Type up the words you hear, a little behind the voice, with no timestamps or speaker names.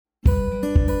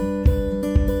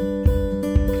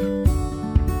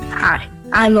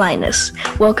I'm Linus.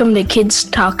 Welcome to Kids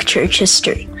Talk Church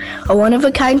History, a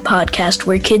one-of-a-kind podcast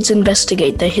where kids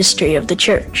investigate the history of the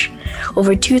church.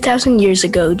 Over 2,000 years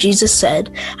ago, Jesus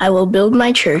said, "I will build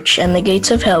my church, and the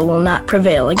gates of hell will not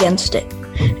prevail against it."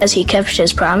 Has he kept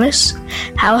his promise?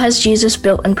 How has Jesus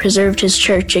built and preserved his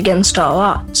church against all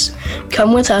odds?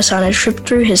 Come with us on a trip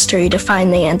through history to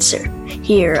find the answer,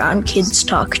 here on Kids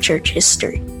Talk Church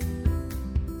History.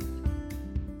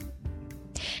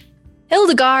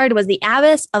 Hildegard was the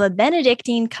abbess of a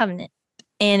Benedictine convent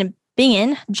in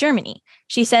Bingen, Germany.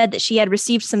 She said that she had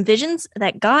received some visions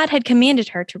that God had commanded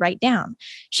her to write down.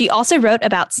 She also wrote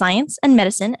about science and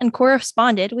medicine and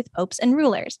corresponded with popes and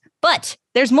rulers. But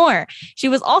there's more. She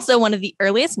was also one of the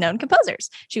earliest known composers.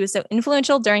 She was so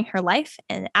influential during her life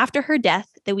and after her death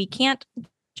that we can't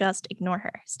just ignore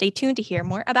her. Stay tuned to hear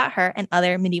more about her and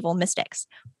other medieval mystics.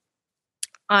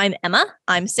 I'm Emma.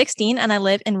 I'm 16 and I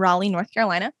live in Raleigh, North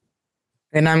Carolina.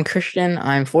 And I'm Christian.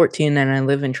 I'm 14 and I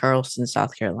live in Charleston,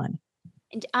 South Carolina.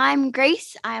 And I'm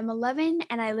Grace. I am 11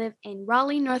 and I live in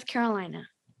Raleigh, North Carolina.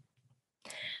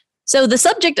 So the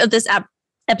subject of this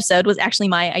episode was actually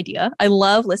my idea. I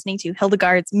love listening to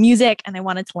Hildegard's music and I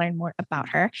wanted to learn more about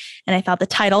her. And I thought the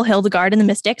title Hildegard and the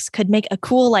Mystics could make a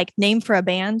cool name for a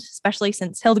band, especially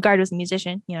since Hildegard was a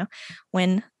musician. You know,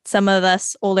 when some of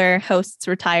us older hosts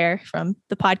retire from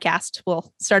the podcast,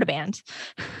 we'll start a band.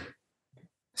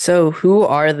 So who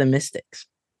are the mystics?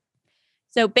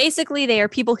 So basically, they are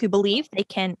people who believe they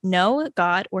can know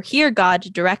God or hear God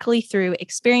directly through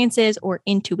experiences or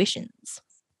intuitions.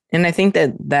 And I think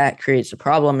that creates a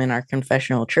problem in our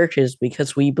confessional churches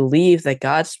because we believe that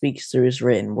God speaks through his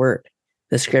written word,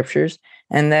 the scriptures,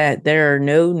 and that there are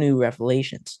no new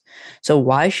revelations. So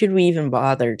why should we even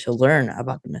bother to learn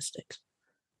about the mystics?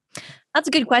 That's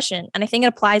a good question. And I think it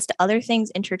applies to other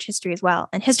things in church history as well,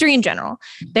 and history in general.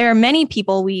 There are many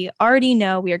people we already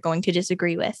know we are going to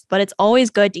disagree with, but it's always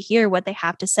good to hear what they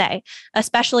have to say,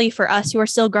 especially for us who are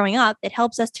still growing up. It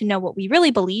helps us to know what we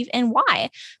really believe and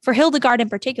why. For Hildegard in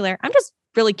particular, I'm just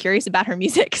really curious about her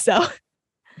music. So,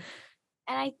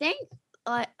 and I think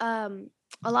a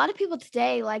lot of people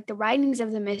today like the writings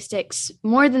of the mystics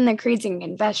more than the creeds and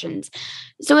confessions.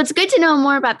 So it's good to know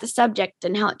more about the subject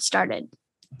and how it started.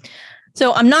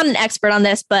 So I'm not an expert on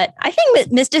this, but I think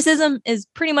that mysticism is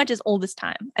pretty much as old as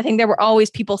time. I think there were always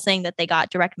people saying that they got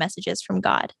direct messages from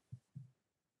God.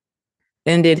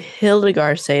 And did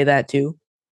Hildegard say that too?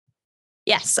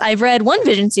 Yes, I've read one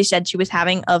vision she said she was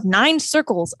having of 9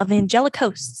 circles of angelic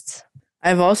hosts.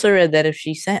 I've also read that if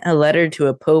she sent a letter to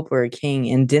a pope or a king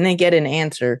and didn't get an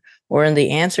answer, or in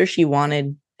the answer she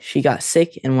wanted, she got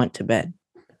sick and went to bed.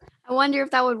 I wonder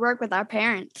if that would work with our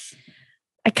parents.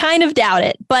 I kind of doubt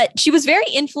it, but she was very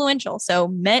influential, so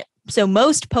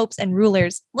most popes and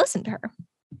rulers listened to her.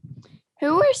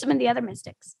 Who were some of the other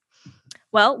mystics?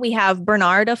 Well, we have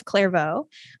Bernard of Clairvaux,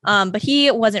 but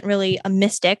he wasn't really a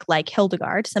mystic like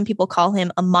Hildegard. Some people call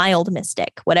him a mild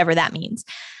mystic, whatever that means.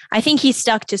 I think he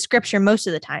stuck to scripture most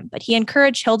of the time, but he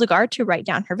encouraged Hildegard to write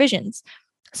down her visions.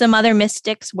 Some other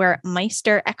mystics were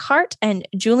Meister Eckhart and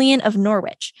Julian of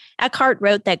Norwich. Eckhart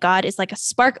wrote that God is like a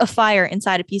spark of fire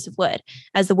inside a piece of wood.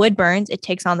 As the wood burns, it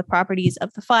takes on the properties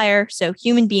of the fire, so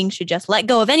human beings should just let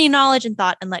go of any knowledge and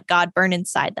thought and let God burn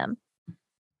inside them.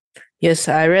 Yes,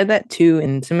 I read that too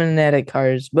in Simonette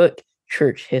Eckhart's book,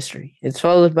 Church History. It's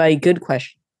followed by a good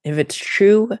question. If it's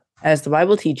true, as the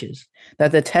Bible teaches,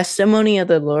 that the testimony of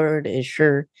the Lord is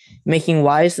sure, making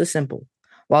wise the simple,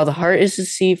 while the heart is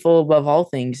deceitful above all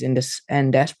things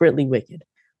and desperately wicked,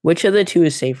 which of the two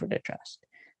is safer to trust,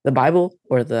 the Bible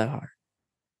or the heart?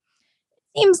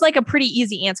 Seems like a pretty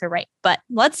easy answer, right? But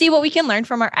let's see what we can learn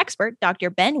from our expert, Dr.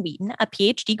 Ben Wheaton, a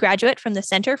PhD graduate from the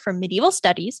Center for Medieval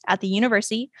Studies at the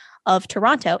University of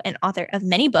Toronto and author of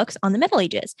many books on the Middle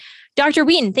Ages. Dr.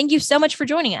 Wheaton, thank you so much for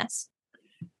joining us.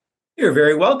 You're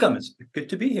very welcome. It's good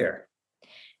to be here.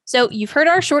 So you've heard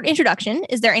our short introduction.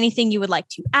 Is there anything you would like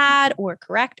to add or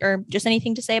correct or just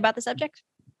anything to say about the subject?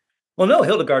 Well, no,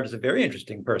 Hildegard is a very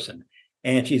interesting person,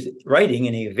 and she's writing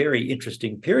in a very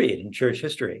interesting period in church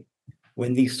history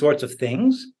when these sorts of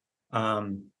things,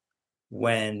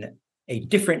 when a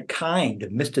different kind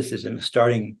of mysticism is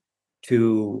starting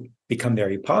to become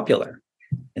very popular.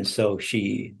 And so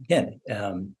she, again,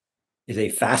 is a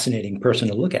fascinating person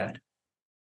to look at.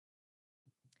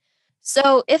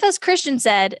 So if, as Christian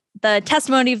said, the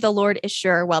testimony of the Lord is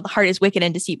sure, while the heart is wicked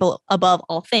and deceitful above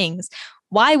all things,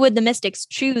 why would the mystics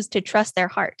choose to trust their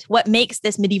heart? What makes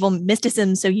this medieval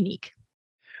mysticism so unique?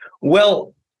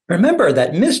 Well, remember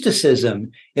that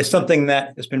mysticism is something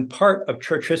that has been part of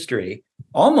church history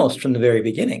almost from the very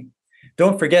beginning.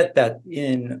 Don't forget that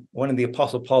in one of the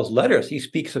Apostle Paul's letters, he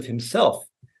speaks of himself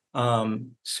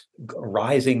rising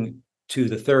to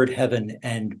the third heaven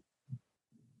and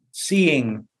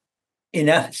seeing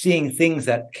things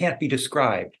that can't be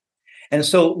described. And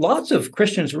so lots of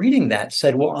Christians reading that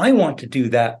said, well, I want to do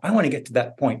that. I want to get to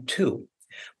that point too.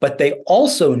 But they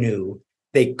also knew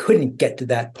they couldn't get to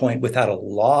that point without a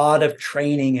lot of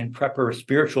training and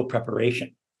spiritual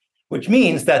preparation, which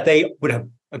means that they would have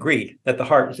agreed that the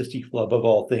heart is deceitful above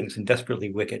all things and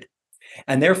desperately wicked.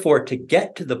 And therefore, to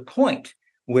get to the point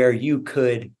where you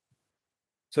could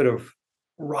sort of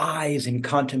rise in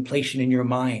contemplation in your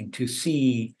mind to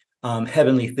see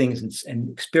heavenly things and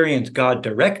experience God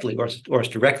directly, or as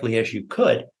directly as you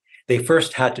could, they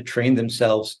first had to train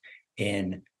themselves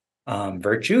in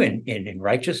virtue and in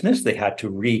righteousness. They had to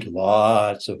read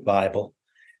lots of Bible.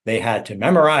 They had to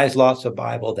memorize lots of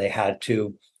Bible. They had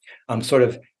to sort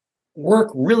of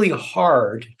work really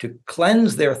hard to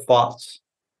cleanse their thoughts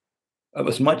of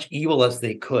as much evil as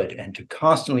they could, and to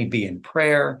constantly be in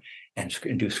prayer and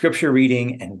do scripture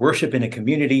reading and worship in a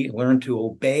community, learn to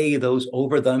obey those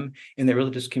over them in their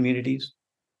religious communities.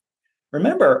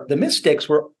 Remember, the mystics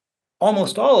were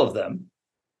almost all of them,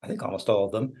 I think almost all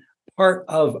of them, part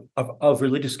of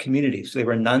religious communities. So they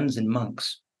were nuns and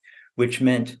monks, which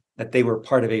meant that they were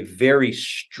part of a very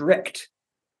strict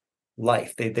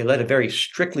life. They led a very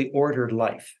strictly ordered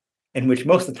life, in which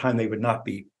most of the time they would not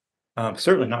be,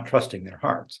 certainly not trusting their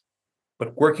hearts,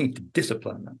 but working to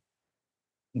discipline them.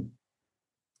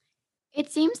 It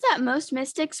seems that most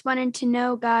mystics wanted to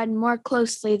know God more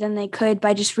closely than they could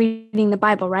by just reading the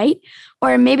Bible, right?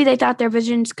 Or maybe they thought their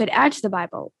visions could add to the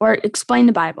Bible or explain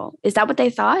the Bible. Is that what they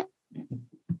thought?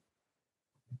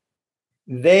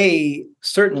 They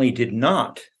certainly did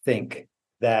not think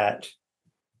that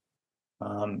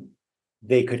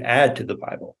they could add to the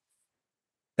Bible.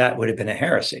 That would have been a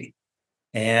heresy,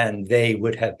 and they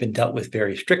would have been dealt with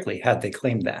very strictly had they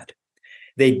claimed that.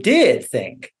 They did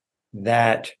think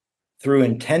that through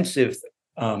intensive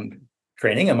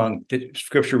training among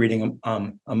scripture reading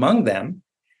among them,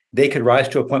 they could rise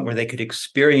to a point where they could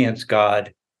experience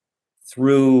God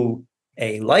through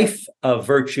a life of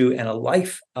virtue and a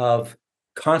life of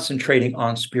concentrating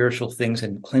on spiritual things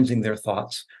and cleansing their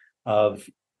thoughts of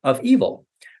evil.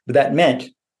 But that meant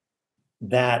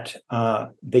that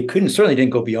they certainly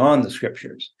didn't go beyond the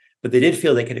scriptures, but they did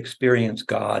feel they could experience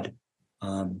God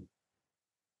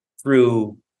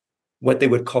through what they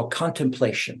would call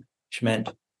contemplation, which meant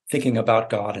thinking about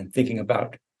God and thinking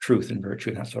about truth and virtue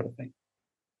and that sort of thing.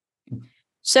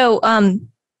 So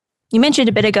you mentioned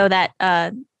a bit ago that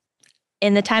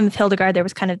in the time of Hildegard, there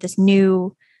was kind of this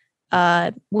new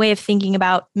way of thinking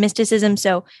about mysticism.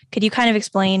 So could you kind of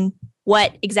explain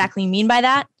what exactly you mean by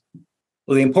that?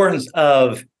 Well, the importance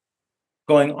of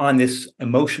going on this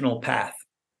emotional path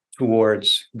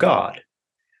towards God,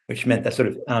 which meant that sort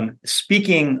of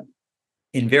speaking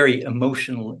in very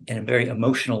emotional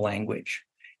language,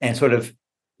 and sort of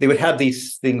they would have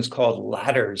these things called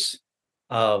ladders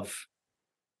of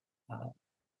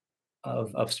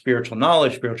spiritual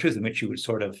knowledge, spiritual truth, in which you would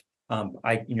sort of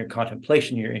in your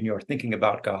contemplation, in your thinking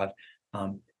about God,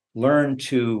 learn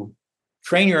to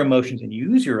train your emotions and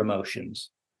use your emotions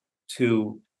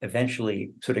to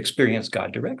eventually sort of experience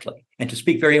God directly, and to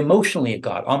speak very emotionally of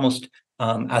God, almost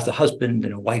as a husband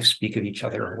and a wife speak of each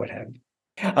other or what have you.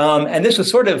 And this was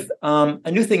sort of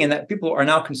a new thing in that people are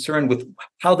now concerned with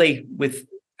how they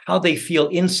feel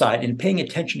inside and paying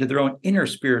attention to their own inner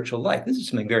spiritual life. This is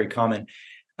something very common,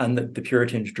 and the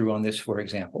Puritans drew on this, for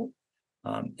example.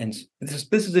 And this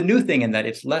is a new thing in that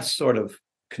it's less sort of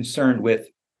concerned with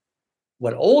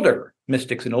what older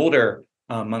mystics and older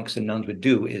monks and nuns would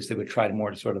do. Is they would try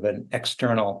more to sort of an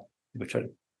external, they would try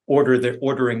to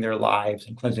ordering their lives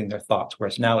and cleansing their thoughts,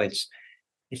 whereas now it's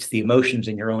the emotions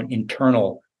and your own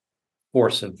internal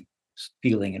force of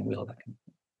feeling and will that can.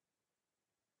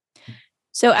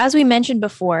 So as we mentioned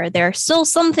before, there are still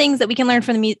some things that we can learn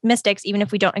from the mystics, even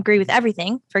if we don't agree with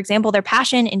everything. For example, their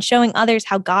passion in showing others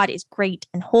how God is great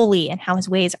and holy and how his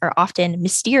ways are often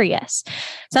mysterious.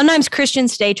 Sometimes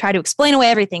Christians today try to explain away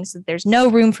everything so that there's no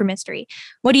room for mystery.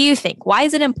 What do you think? Why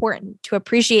is it important to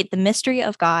appreciate the mystery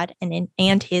of God and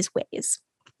his ways?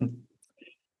 Well,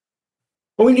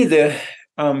 we need to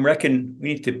we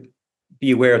need to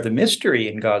be aware of the mystery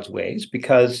in God's ways,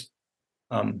 because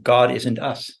God isn't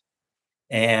us.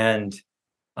 And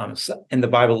the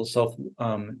Bible itself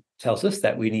tells us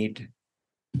that we need,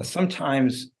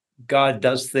 sometimes God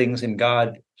does things and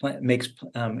God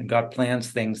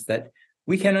plans things that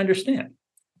we can understand,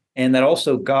 and that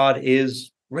also God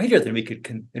is greater than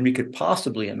we could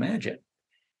possibly imagine.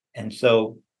 And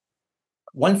so,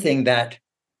 one thing that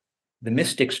the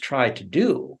mystics tried to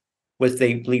do was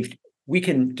they believed we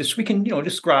can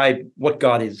describe what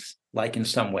God is like in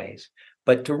some ways,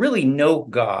 but to really know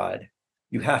God,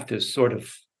 you have to sort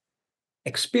of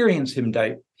experience him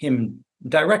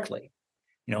directly,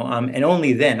 and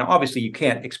only then. Obviously, you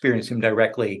can't experience him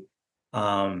directly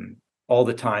all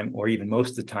the time, or even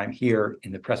most of the time here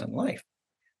in the present life.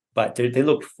 But they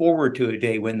looked forward to a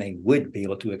day when they would be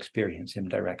able to experience him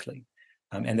directly,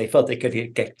 and they felt they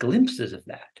could get glimpses of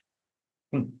that.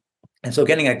 And so,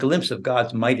 getting a glimpse of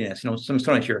God's mightiness,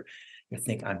 sometimes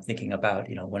I'm thinking about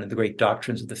one of the great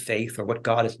doctrines of the faith, or what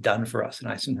God has done for us, and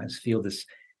I sometimes feel this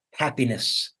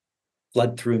happiness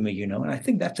flood through me, and I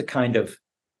think that's a kind of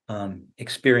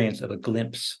experience of a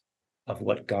glimpse of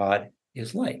what God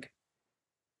is like.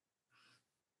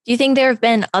 Do you think there have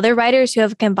been other writers who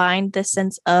have combined this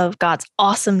sense of God's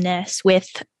awesomeness with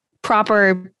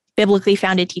proper biblically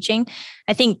founded teaching?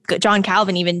 I think John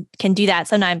Calvin even can do that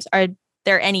sometimes. Are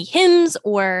there any hymns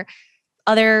or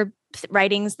other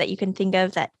writings that you can think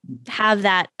of that have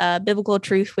that biblical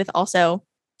truth with also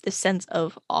this sense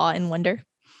of awe and wonder?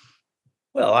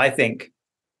 Well, I think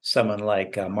someone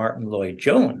like Martin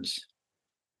Lloyd-Jones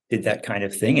did that kind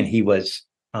of thing, and he was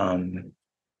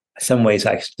some ways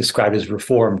I described as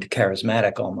reformed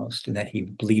charismatic almost, in that he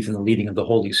believed in the leading of the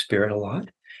Holy Spirit a lot.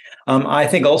 I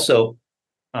think also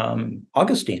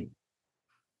Augustine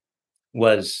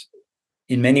was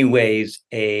in many ways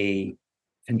a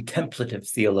contemplative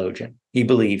theologian. He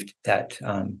believed that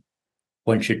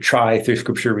one should try through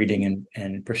scripture reading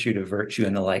and pursuit of virtue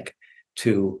and the like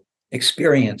to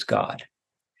experience God.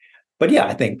 But yeah,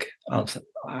 I think a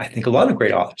lot of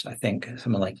great authors. I think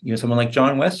someone like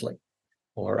John Wesley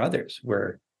or others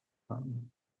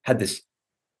had this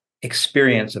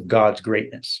experience of God's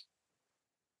greatness,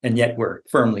 and yet were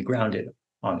firmly grounded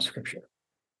on scripture.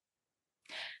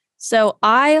 So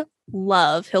I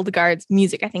love Hildegard's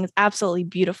music. I think it's absolutely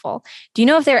beautiful. Do you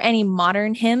know if there are any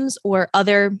modern hymns or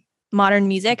other modern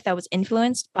music that was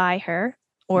influenced by her,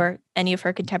 or any of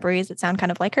her contemporaries that sound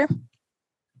kind of like her?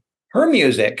 Her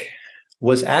music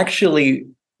was actually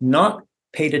not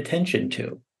paid attention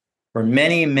to for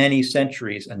many, many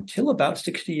centuries until about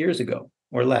 60 years ago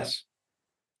or less,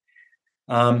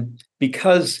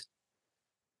 because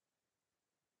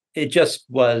it just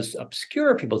was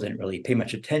obscure. People didn't really pay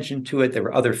much attention to it. There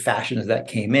were other fashions that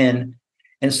came in.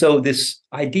 And so this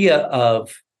idea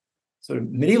of sort of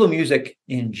medieval music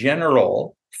in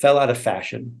general fell out of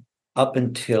fashion up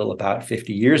until about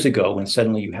 50 years ago, when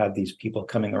suddenly you have these people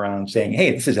coming around saying,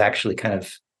 hey, this is actually kind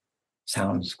of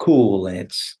sounds cool,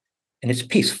 and it's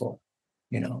peaceful.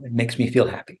 It makes me feel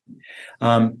happy.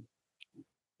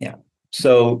 Yeah.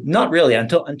 So not really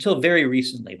until very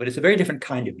recently, but it's a very different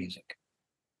kind of music.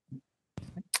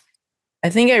 I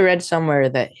think I read somewhere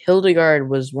that Hildegard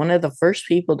was one of the first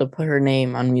people to put her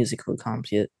name on musical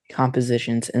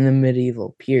compositions in the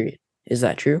medieval period. Is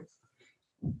that true?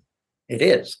 It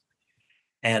is.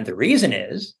 And the reason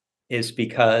is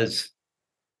because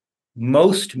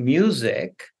most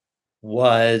music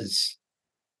was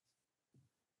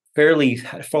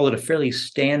followed a fairly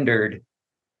standard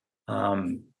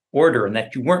order, and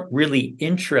that you weren't really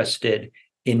interested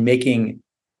in making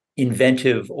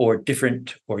inventive or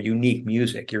different or unique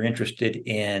music. You're interested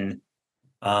in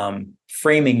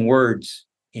framing words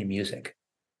in music.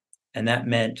 And that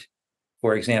meant,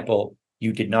 for example,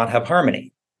 you did not have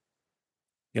harmony.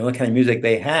 The only kind of music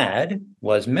they had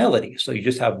was melody. So you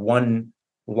just have one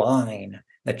line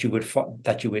that you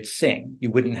would sing.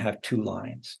 You wouldn't have two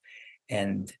lines.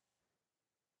 And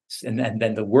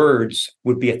then the words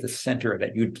would be at the center of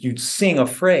it. You'd sing a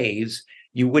phrase.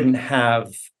 You wouldn't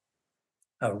have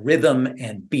a rhythm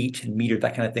and beat and meter.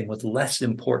 That kind of thing was less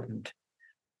important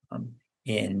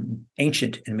in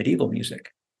ancient and medieval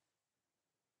music.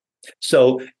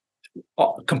 So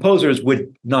composers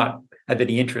would not have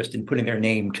any interest in putting their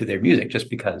name to their music, just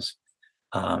because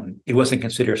it wasn't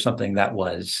considered something that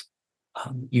was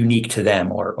unique to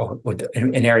them, or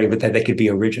an area that they could be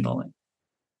original in.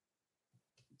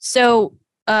 So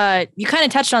you kind of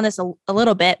touched on this a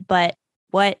little bit, but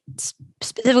what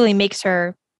specifically makes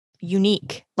her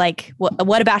unique? Like,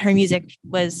 what about her music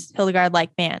was Hildegard like,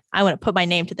 man, I want to put my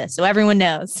name to this so everyone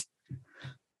knows?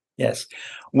 Yes.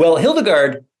 Well,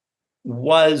 Hildegard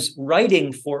was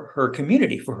writing for her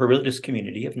community, for her religious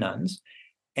community of nuns.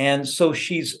 And so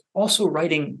she's also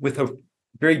writing with a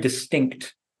very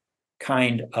distinct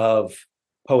kind of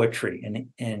poetry.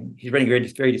 And she's writing very,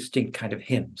 very distinct kind of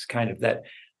hymns, kind of that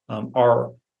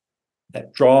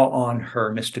draw on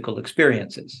her mystical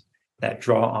experiences, that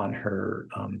draw on her,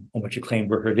 on what you claimed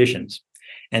were her visions.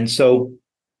 And so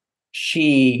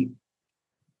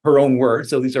her own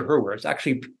words, so these are her words,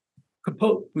 actually,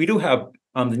 we do have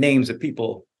the names of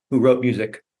people who wrote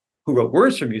music, who wrote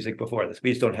words for music before this. We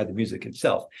just don't have the music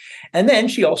itself. And then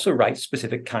she also writes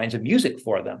specific kinds of music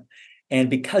for them. And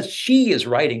because she is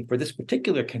writing for this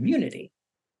particular community,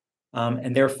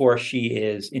 and therefore she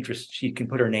is interested, she can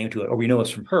put her name to it, or we know it's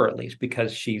from her at least,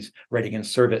 because she's writing in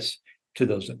service to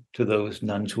those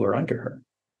nuns who are under her.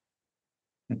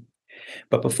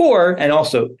 But before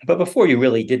you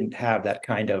really didn't have that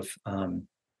kind of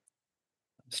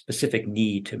specific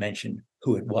need to mention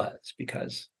who it was,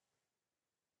 because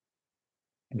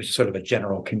it was sort of a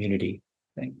general community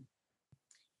thing.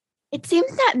 It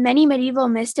seems that many medieval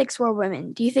mystics were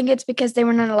women. Do you think it's because they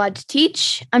were not allowed to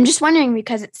teach? I'm just wondering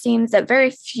because it seems that very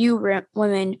few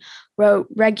women wrote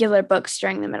regular books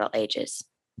during the Middle Ages.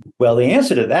 Well, the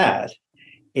answer to that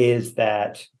is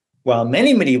that while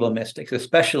many medieval mystics,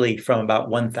 especially from about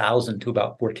 1000 to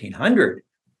about 1400,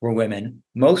 were women,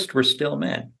 most were still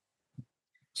men.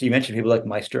 So you mentioned people like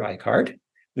Meister Eckhart.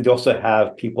 We also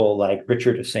have people like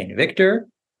Richard of St. Victor,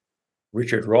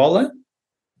 Richard Rolle,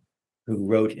 who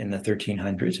wrote in the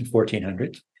 1300s and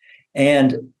 1400s,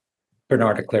 and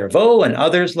Bernard of Clairvaux and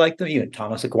others like them. Even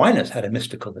Thomas Aquinas had a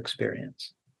mystical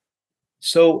experience.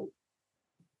 So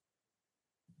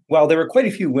while there were quite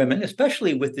a few women,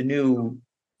 especially with the new,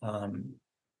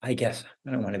 I guess,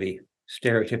 I don't want to be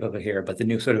stereotypical here, but the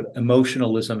new sort of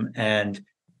emotionalism and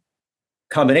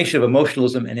combination of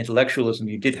emotionalism and intellectualism,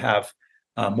 you did have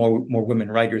more women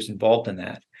writers involved in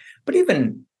that. But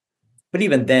even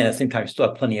then, at the same time, you still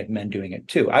have plenty of men doing it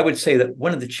too. I would say that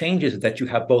one of the changes is that you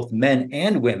have both men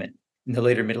and women in the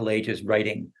later Middle Ages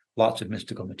writing lots of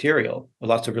mystical material,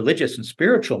 lots of religious and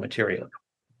spiritual material,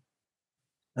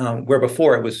 where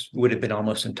before it would have been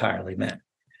almost entirely men.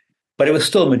 But it was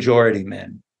still majority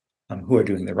men who are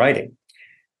doing the writing.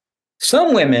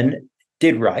 Some women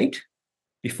did write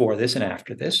before this and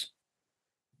after this.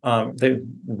 They're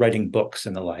writing books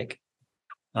and the like.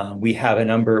 We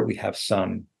have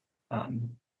some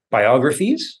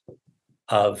biographies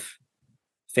of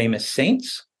famous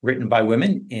saints written by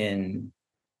women in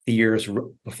the years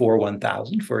before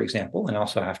 1000, for example, and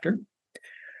also after.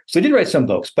 So they did write some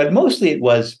books, but mostly it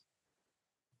was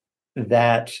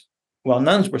that while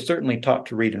nuns were certainly taught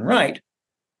to read and write,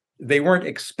 they weren't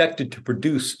expected to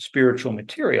produce spiritual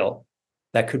material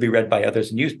that could be read by others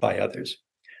and used by others.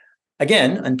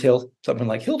 Again, until someone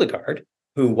like Hildegard,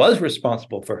 who was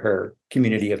responsible for her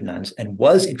community of nuns and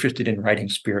was interested in writing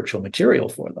spiritual material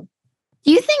for them.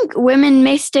 Do you think women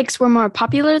mystics were more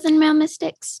popular than male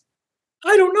mystics?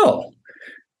 I don't know,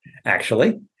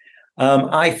 actually.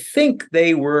 I think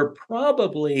they were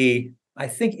probably,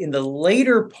 in the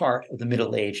later part of the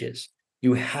Middle Ages,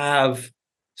 you have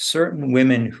certain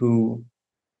women who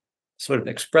sort of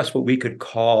express what we could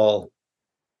call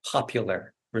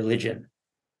popular religion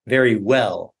very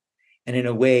well, and in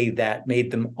a way that made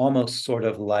them almost sort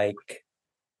of like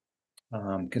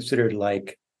considered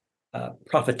like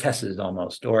prophetesses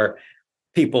almost, or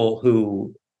people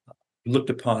who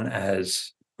looked upon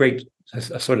as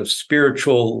a sort of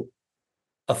spiritual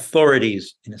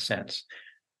authorities in a sense.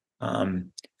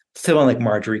 Someone like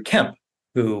Marjorie Kemp,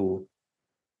 who,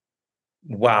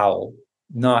 while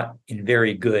not in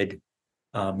very good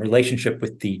relationship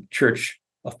with the church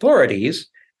authorities,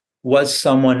 was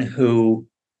someone who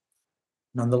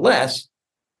nonetheless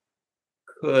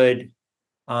could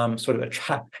sort of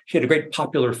attract. She had a great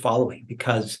popular following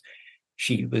because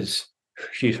she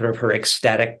sort of her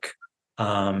ecstatic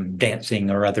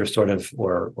dancing or other sort of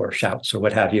or shouts or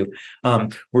what have you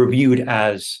were viewed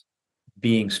as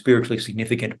being spiritually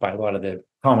significant by a lot of the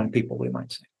common people, we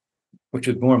might say, which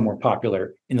was more and more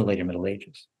popular in the later Middle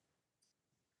Ages.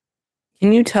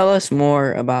 Can you tell us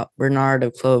more about Bernard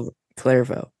of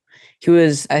Clairvaux?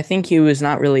 I think he was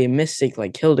not really a mystic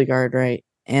like Hildegard, right?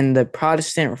 And the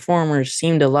Protestant reformers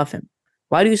seemed to love him.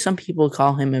 Why do some people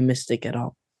call him a mystic at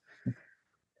all?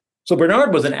 So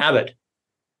Bernard was an abbot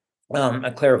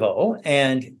at Clairvaux,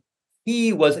 and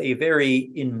he was a very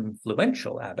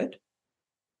influential abbot.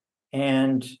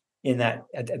 And in that,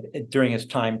 during his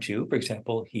time too, for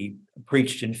example, he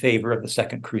preached in favor of the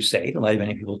Second Crusade, allowed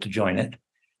many people to join it.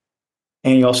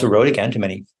 And he also wrote again to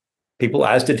many people,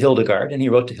 as did Hildegard, and he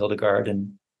wrote to Hildegard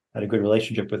and had a good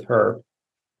relationship with her.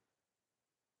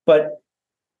 But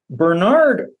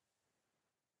Bernard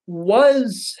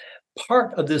was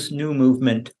part of this new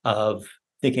movement of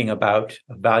thinking about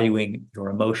valuing your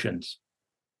emotions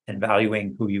and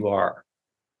valuing who you are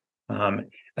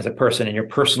as a person in your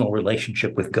personal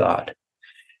relationship with God.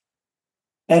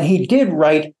 And he did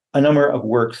write a number of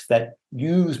works that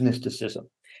use mysticism.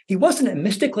 He wasn't a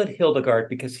mystic like Hildegard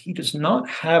because he does not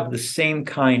have the same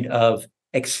kind of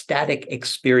ecstatic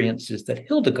experiences that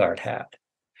Hildegard had.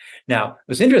 Now,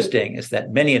 what's interesting is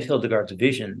that many of Hildegard's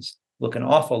visions look an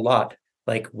awful lot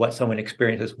like what someone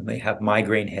experiences when they have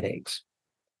migraine headaches.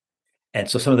 And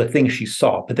so some of the things she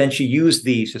saw, but then she used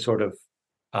these to sort of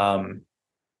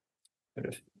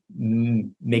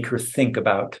make her think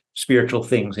about spiritual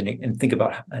things and think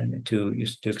about and to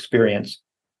experience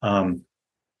God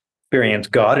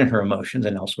in her emotions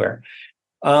and elsewhere.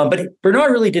 But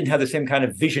Bernard really didn't have the same kind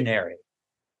of visionary.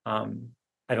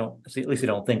 At least I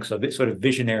don't think so. Sort of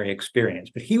visionary experience,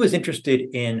 but he was interested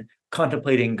in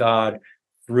contemplating God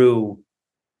through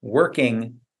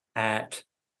working at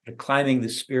climbing the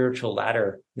spiritual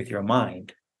ladder with your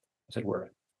mind, as it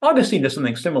were. Augustine does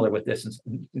something similar with this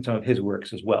in some of his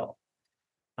works as well,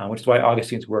 which is why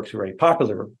Augustine's works were very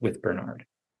popular with Bernard.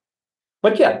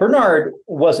 But yeah, Bernard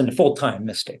wasn't a full-time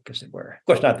mystic, as it were. Of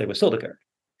course, not that it was Hildegard.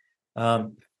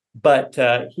 But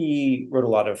he wrote a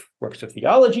lot of works of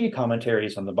theology,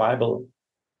 commentaries on the Bible.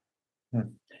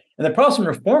 And the Protestant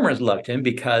reformers loved him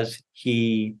because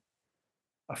he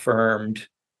affirmed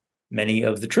many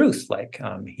of the truths. Like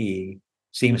he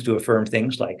seems to affirm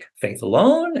things like faith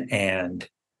alone and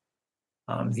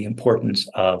the importance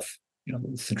of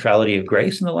the centrality of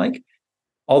grace and the like.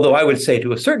 Although I would say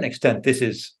to a certain extent, this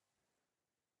is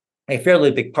a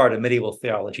fairly big part of medieval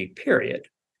theology, period.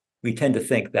 We tend to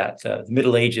think that the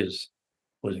Middle Ages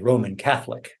was Roman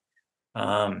Catholic.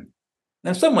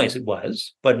 In some ways it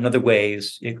was, but in other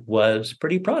ways it was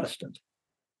pretty Protestant.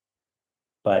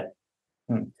 But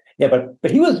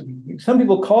he was, some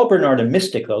people call Bernard a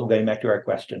mystic, though, getting back to our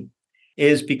question,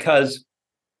 is because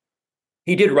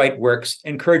he did write works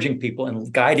encouraging people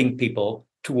and guiding people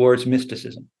towards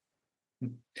mysticism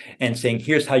and saying,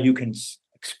 here's how you can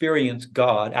experience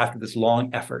God after this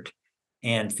long effort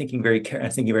and thinking very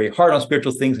hard on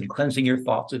spiritual things and cleansing your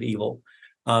thoughts of evil.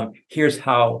 Here's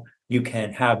how you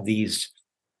can have these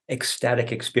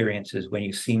ecstatic experiences when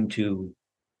you seem to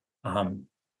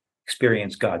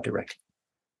experience God directly.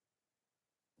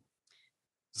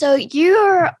 So you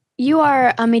are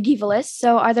a medievalist.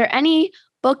 So are there any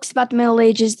books about the Middle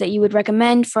Ages that you would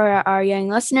recommend for our young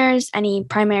listeners? Any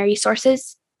primary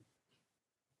sources?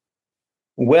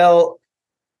 Well,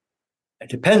 it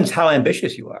depends how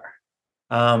ambitious you are.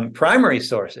 Primary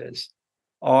sources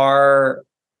are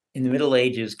in the Middle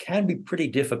Ages can be pretty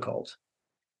difficult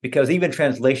because even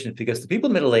translations, because the people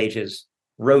in the Middle Ages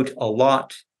wrote a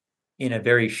lot in a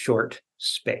very short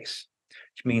space,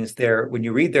 which means when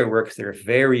you read their works, they're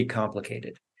very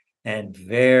complicated and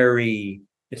very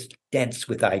just dense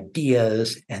with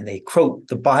ideas, and they quote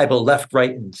the Bible left,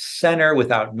 right, and center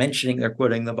without mentioning they're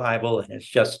quoting the Bible, and it's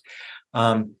just.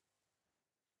 But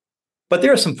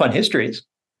there are some fun histories.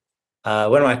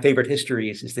 One of my favorite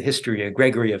histories is the history of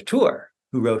Gregory of Tours,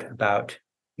 who wrote about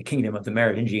the kingdom of the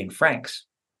Merovingian Franks.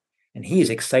 And he is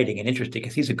exciting and interesting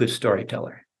because he's a good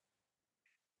storyteller.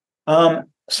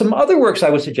 Some other works I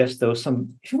would suggest, though, if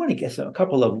you want to guess, a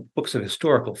couple of books of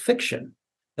historical fiction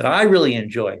that I really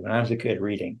enjoyed when I was a kid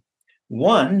reading.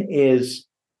 One is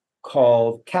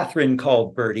called Catherine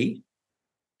Called Birdie. I'm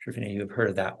sure if any of you have heard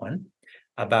of that one,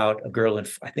 about a girl in,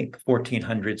 I think,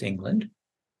 1400s England.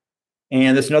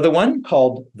 And there's another one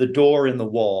called The Door in the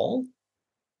Wall.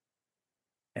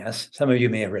 Yes, some of you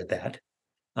may have read that.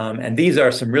 And these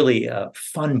are some really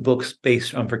fun books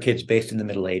for kids based in the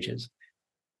Middle Ages.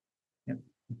 Yeah.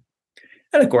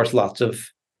 And of course, lots of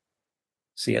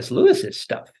C.S. Lewis's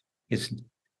stuff. His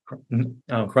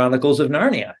Chronicles of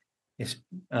Narnia is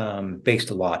based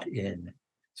a lot in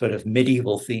sort of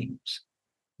medieval themes.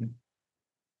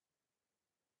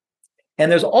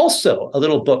 And there's also a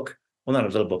little book, well, not a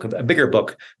little book, a bigger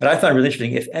book that I found really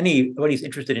interesting. If anybody's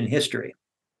interested in history,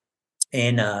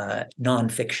 in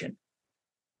nonfiction,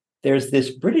 there's this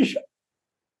British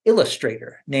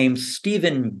illustrator named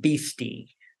Stephen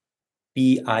Beastie,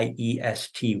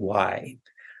 Biesty,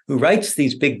 who writes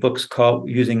these big books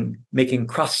making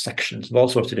cross sections of all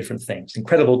sorts of different things.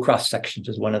 Incredible Cross Sections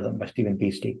is one of them by Stephen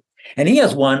Beastie. And he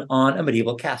has one on a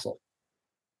medieval castle.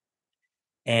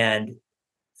 And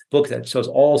book that shows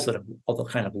all the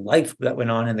kind of life that went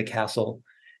on in the castle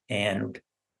and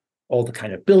all the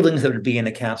kind of buildings that would be in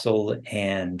a castle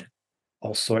and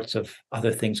all sorts of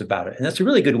other things about it. And that's a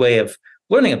really good way of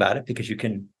learning about it because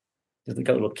there's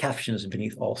got little captions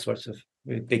beneath all sorts of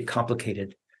really big,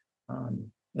 complicated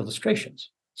illustrations.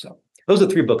 So those are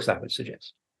 3 books I would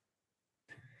suggest.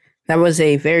 That was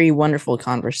a very wonderful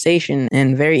conversation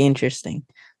and very interesting.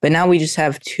 But now we just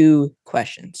have 2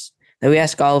 questions that we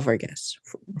ask all of our guests.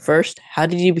 First, how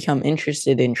did you become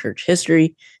interested in church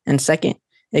history? And second,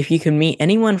 if you could meet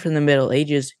anyone from the Middle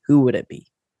Ages, who would it be?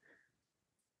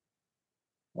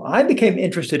 Well, I became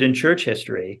interested in church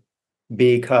history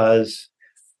because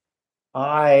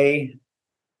I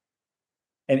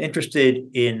am interested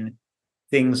in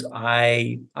things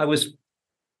I was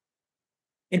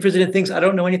interested in things I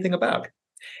don't know anything about.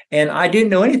 And I didn't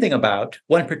know anything about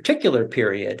one particular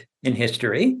period in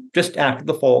history just after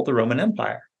the fall of the Roman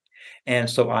Empire. And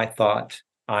so I thought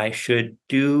I should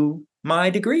do my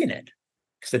degree in it,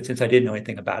 since I didn't know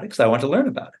anything about it, because I want to learn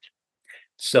about it.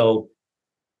 So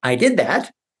I did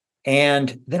that.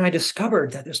 And then I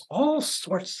discovered that there's all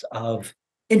sorts of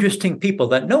interesting people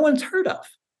that no one's heard of.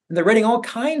 And they're writing all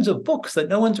kinds of books that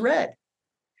no one's read.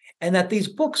 And that these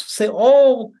books say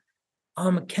all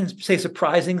can say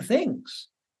surprising things.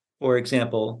 For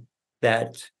example,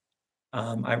 that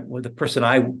the person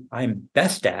I'm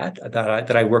best at,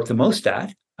 that I work the most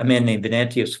at, a man named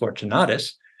Venantius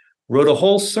Fortunatus, wrote a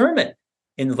whole sermon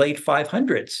in the late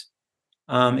 500s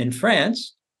in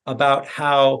France about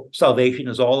how salvation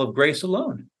is all of grace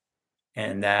alone,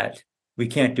 and that we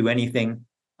can't do anything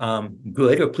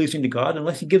good or pleasing to God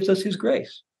unless he gives us his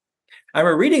grace. I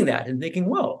remember reading that and thinking,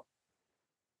 whoa,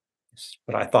 this is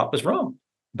what I thought was wrong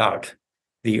about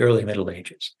the early Middle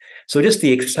Ages. So just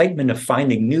the excitement of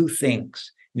finding new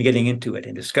things and getting into it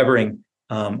and discovering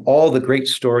all the great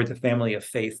stories of the family of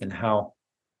faith and how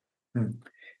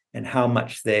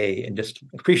much and just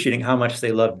appreciating how much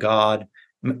they loved God,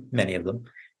 many of them,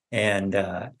 and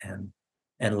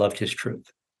loved his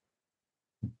truth.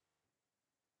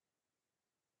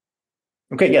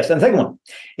 Okay, yes, and the second one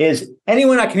is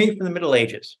anyone I can meet from the Middle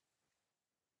Ages.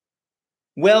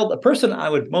 Well, the person I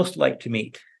would most like to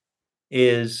meet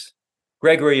is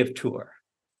Gregory of Tours,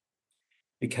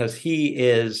 because he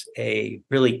is a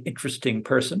really interesting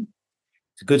person.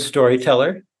 He's a good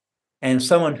storyteller and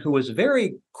someone who was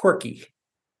very quirky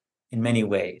in many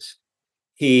ways.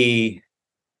 He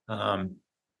was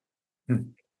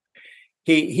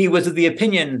of the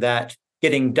opinion that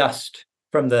getting dust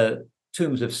from the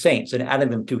tombs of saints and adding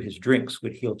them to his drinks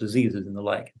would heal diseases and the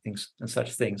like, things and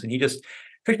such things. And he just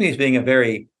pictured me as being a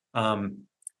very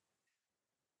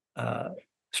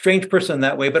strange person in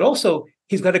that way, but also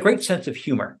he's got a great sense of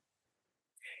humor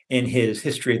in his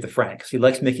History of the Franks. He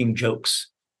likes making jokes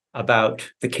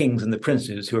about the kings and the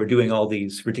princes who are doing all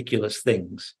these ridiculous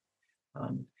things.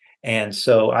 And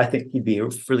so I think he'd be a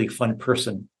really fun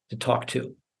person to talk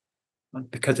to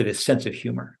because of his sense of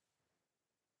humor.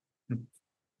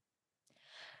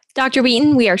 Dr.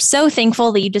 Wheaton, we are so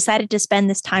thankful that you decided to spend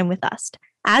this time with us.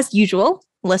 As usual,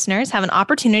 listeners have an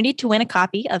opportunity to win a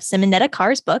copy of Simonetta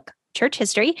Carr's book, Church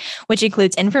History, which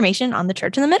includes information on the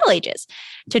church in the Middle Ages.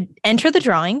 To enter the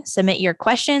drawing, submit your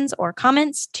questions or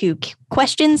comments to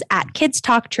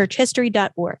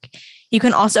questions@kidstalkchurchhistory.org. You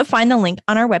can also find the link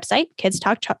on our website,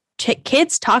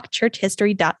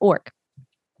 kidstalkchurchhistory.org.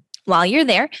 While you're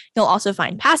there, you'll also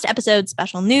find past episodes,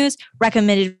 special news,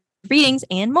 recommended readings,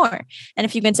 and more. And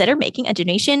if you consider making a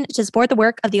donation to support the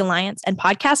work of the Alliance and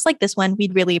podcasts like this one,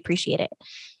 we'd really appreciate it.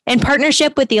 In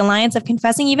partnership with the Alliance of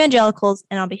Confessing Evangelicals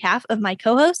and on behalf of my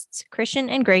co-hosts,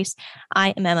 Christian and Grace,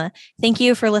 I am Emma. Thank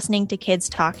you for listening to Kids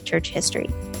Talk Church History.